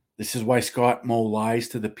 This is why Scott Moe lies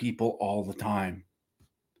to the people all the time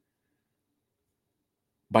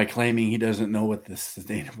by claiming he doesn't know what the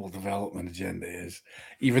Sustainable Development Agenda is,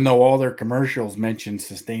 even though all their commercials mention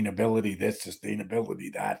sustainability, this,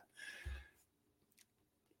 sustainability, that.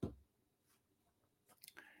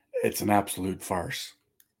 It's an absolute farce.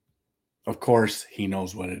 Of course, he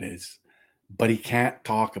knows what it is, but he can't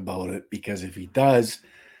talk about it because if he does,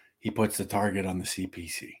 he puts the target on the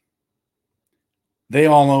CPC. They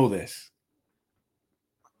all know this.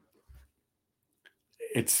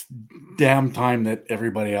 It's damn time that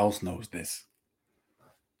everybody else knows this.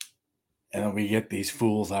 And then we get these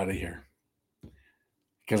fools out of here.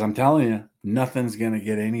 Because I'm telling you, nothing's going to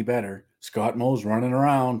get any better. Scott Moe's running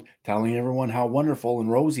around telling everyone how wonderful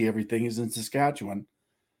and rosy everything is in Saskatchewan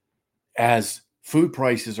as food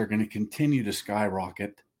prices are going to continue to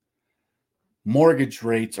skyrocket. Mortgage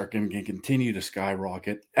rates are going to continue to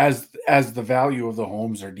skyrocket as the value of the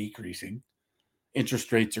homes are decreasing.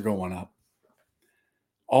 Interest rates are going up.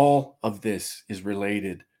 All of this is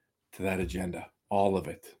related to that agenda. All of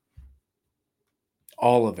it.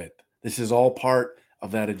 All of it. This is all part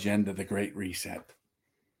of that agenda, the Great Reset.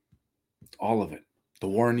 All of it. The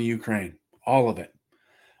war in the Ukraine. All of it.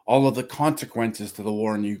 All of the consequences to the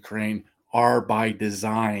war in Ukraine are by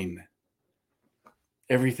design.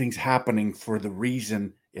 Everything's happening for the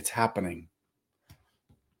reason it's happening.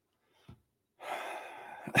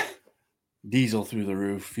 Diesel through the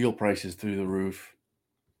roof, fuel prices through the roof.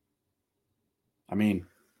 I mean,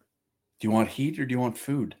 do you want heat or do you want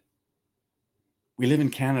food? We live in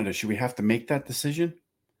Canada. Should we have to make that decision?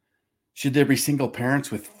 Should there be single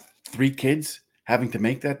parents with 3 kids having to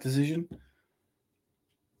make that decision?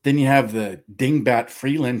 Then you have the dingbat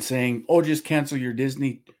Freeland saying, oh, just cancel your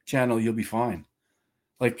Disney channel, you'll be fine.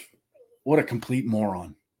 Like, what a complete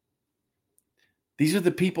moron. These are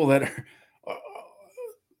the people that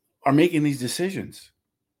are making these decisions.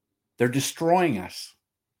 They're destroying us.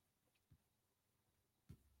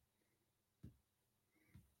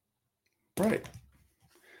 Right.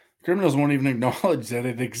 Criminals won't even acknowledge that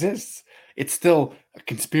it exists. It's still a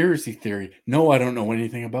conspiracy theory. No, I don't know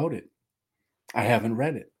anything about it. I haven't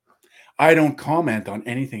read it. I don't comment on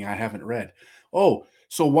anything I haven't read. Oh,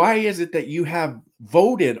 so why is it that you have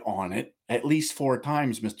voted on it at least 4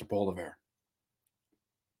 times, Mr. Poliver?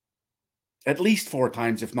 At least 4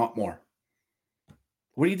 times, if not more.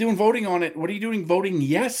 What are you doing voting on it? What are you doing voting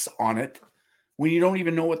yes on it when you don't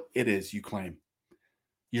even know what it is you claim?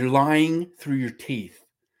 You're lying through your teeth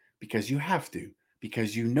because you have to,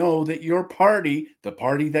 because you know that your party, the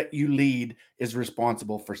party that you lead, is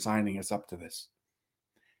responsible for signing us up to this.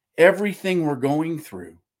 Everything we're going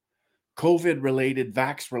through, COVID related,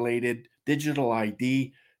 vax related, digital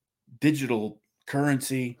ID, digital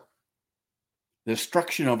currency, the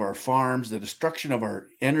destruction of our farms, the destruction of our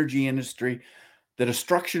energy industry, the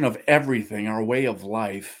destruction of everything, our way of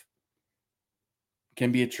life,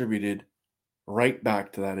 can be attributed right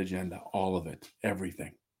back to that agenda. All of it,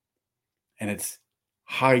 everything. And it's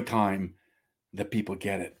high time that people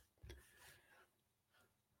get it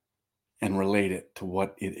and relate it to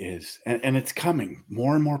what it is. And it's coming.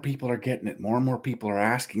 More and more people are getting it. More and more people are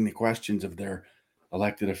asking the questions of their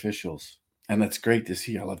elected officials. And that's great to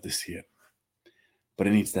see. I love to see it. But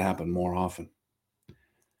it needs to happen more often.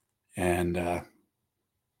 And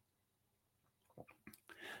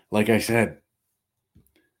like I said,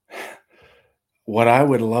 what I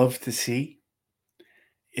would love to see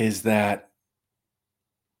is that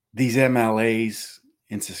these MLAs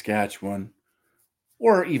in Saskatchewan,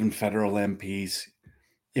 or even federal MPs,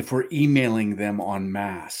 if we're emailing them en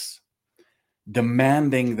masse,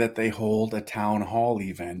 demanding that they hold a town hall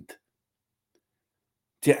event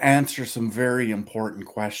to answer some very important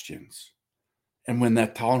questions. And when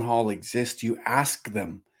that town hall exists, you ask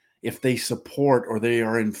them if they support or they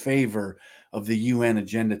are in favor of the UN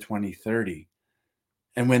Agenda 2030.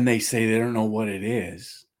 And when they say they don't know what it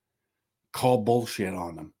is, call bullshit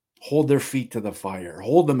on them. Hold their feet to the fire.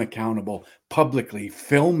 Hold them accountable publicly.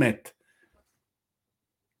 Film it.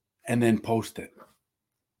 And then post it.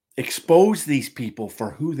 Expose these people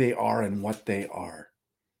for who they are and what they are.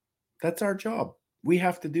 That's our job. We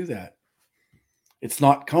have to do that. It's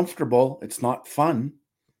not comfortable. It's not fun.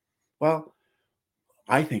 Well,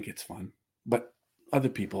 I think it's fun, but other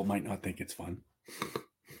people might not think it's fun.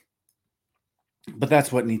 But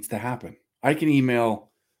that's what needs to happen. I can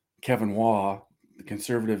email Kevin Waugh, the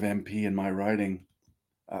Conservative MP in my riding,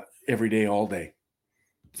 every day, all day.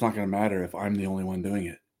 It's not going to matter if I'm the only one doing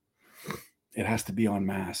it. It has to be en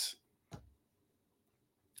masse.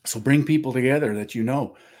 So bring people together that you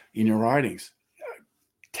know in your ridings.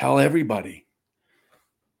 Tell everybody.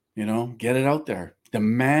 Get it out there.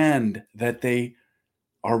 Demand that they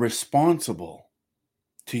are responsible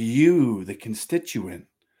to you, the constituent,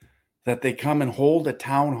 that they come and hold a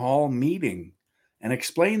town hall meeting and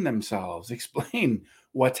explain themselves, explain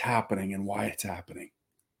what's happening and why it's happening.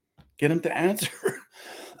 Get them to answer.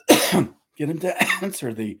 Get them to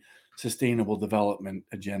answer the Sustainable Development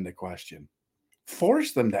Agenda question.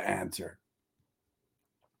 Force them to answer.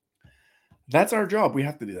 That's our job. We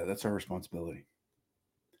have to do that. That's our responsibility.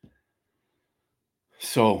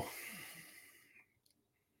 So,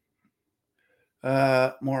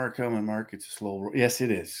 more are coming, Mark. It's a slow roll. Yes, it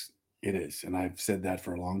is. It is. And I've said that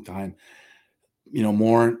for a long time.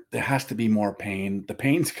 More, there has to be more pain. The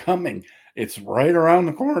pain's coming. It's right around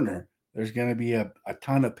the corner. There's going to be a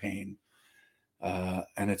ton of pain.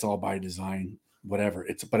 And it's all by design, whatever.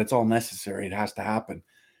 But it's all necessary. It has to happen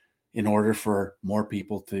in order for more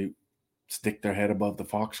people to stick their head above the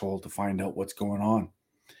foxhole to find out what's going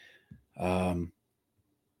on.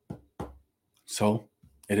 So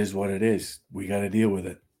it is what it is. We got to deal with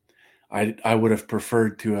it. I would have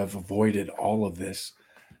preferred to have avoided all of this,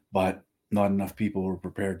 but not enough people were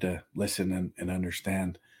prepared to listen and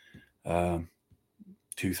understand 2,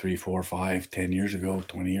 3, 4, 5, 10 years ago,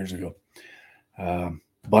 20 years ago.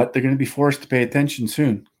 But they're going to be forced to pay attention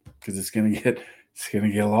soon because it's going to get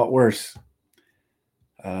a lot worse.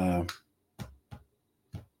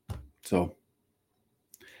 So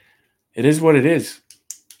it is what it is.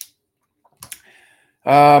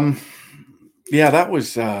 Yeah, that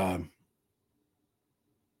was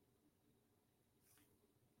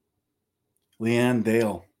Leanne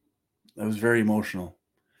Dale. That was very emotional.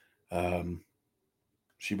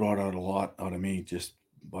 She brought out a lot out of me just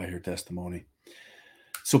by her testimony.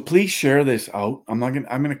 So please share this out. I'm going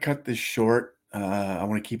to cut this short. I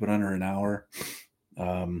want to keep it under an hour,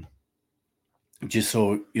 just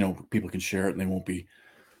so people can share it and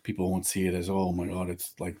people won't see it as, oh my God,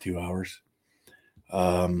 it's like 2 hours.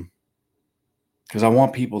 Because I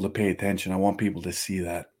want people to pay attention. I want people to see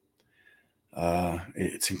that.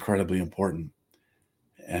 It's incredibly important.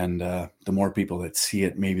 And the more people that see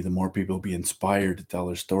it, maybe the more people will be inspired to tell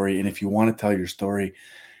their story. And if you want to tell your story,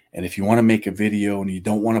 and if you want to make a video and you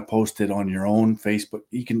don't want to post it on your own Facebook,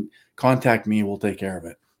 you can contact me. We'll take care of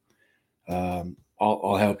it.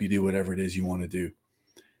 I'll help you do whatever it is you want to do.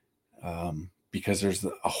 Because there's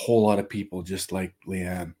a whole lot of people just like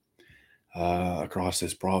Leanne across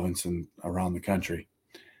this province and around the country.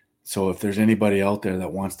 So if there's anybody out there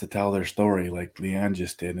that wants to tell their story like Leanne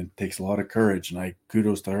just did, and it takes a lot of courage, and I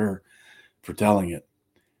kudos to her for telling it,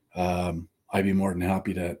 I'd be more than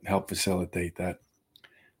happy to help facilitate that.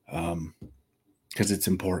 Because it's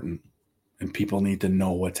important and people need to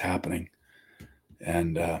know what's happening.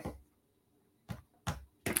 And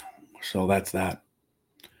so that's that.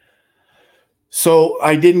 So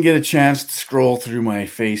I didn't get a chance to scroll through my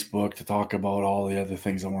Facebook to talk about all the other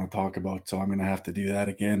things I want to talk about. So I'm going to have to do that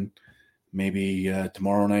again. Maybe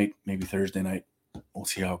tomorrow night, maybe Thursday night. We'll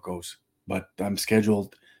see how it goes. But I'm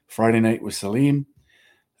scheduled Friday night with Salim.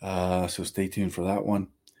 So stay tuned for that one.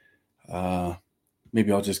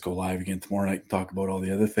 Maybe I'll just go live again tomorrow night and talk about all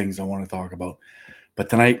the other things I want to talk about. But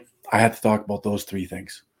tonight, I had to talk about those 3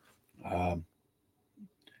 things because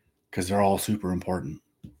they're all super important.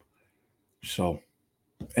 So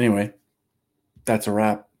anyway, that's a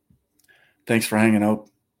wrap. Thanks for hanging out.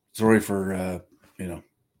 Sorry for,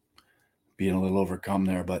 being a little overcome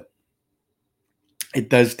there, but it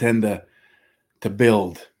does tend to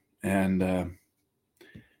build. And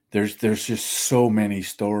there's just so many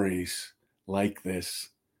stories like this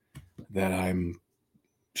that I'm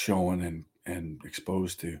showing and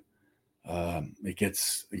exposed to. It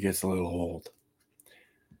gets a little old,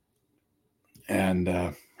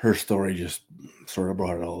 and her story just sort of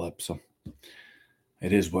brought it all up. So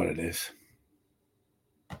it is what it is.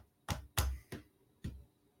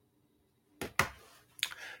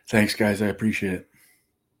 Thanks, guys. I appreciate it.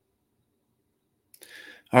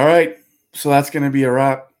 All right, so that's going to be a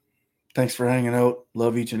wrap. Thanks for hanging out.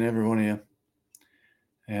 Love each and every one of you.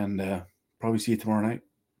 And probably see you tomorrow night.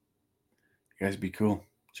 You guys be cool.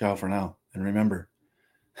 Ciao for now. And remember,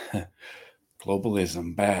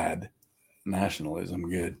 globalism bad, nationalism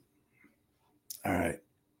good. All right.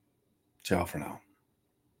 Ciao for now.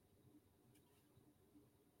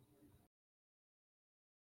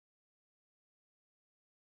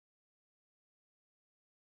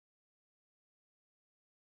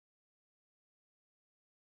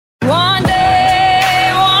 One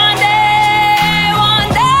day,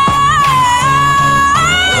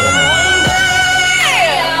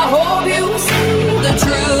 I hope you see the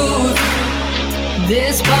truth.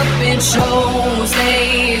 This puppet show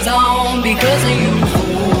stays on because of you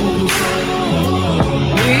fools.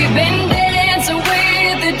 We've been dancing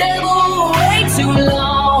with the devil way too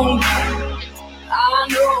long. I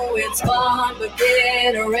know it's fun, but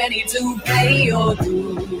get ready to pay your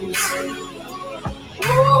dues.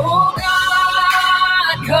 Oh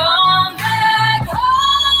God, come back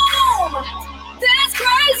home. This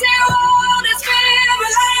crazy world is filled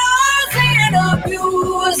with liars and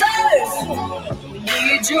abusers. We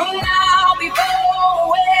need you now before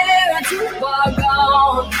we're too far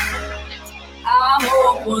gone. I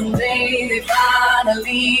hope one day they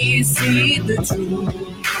finally see the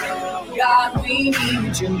truth. God, we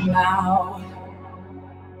need you now.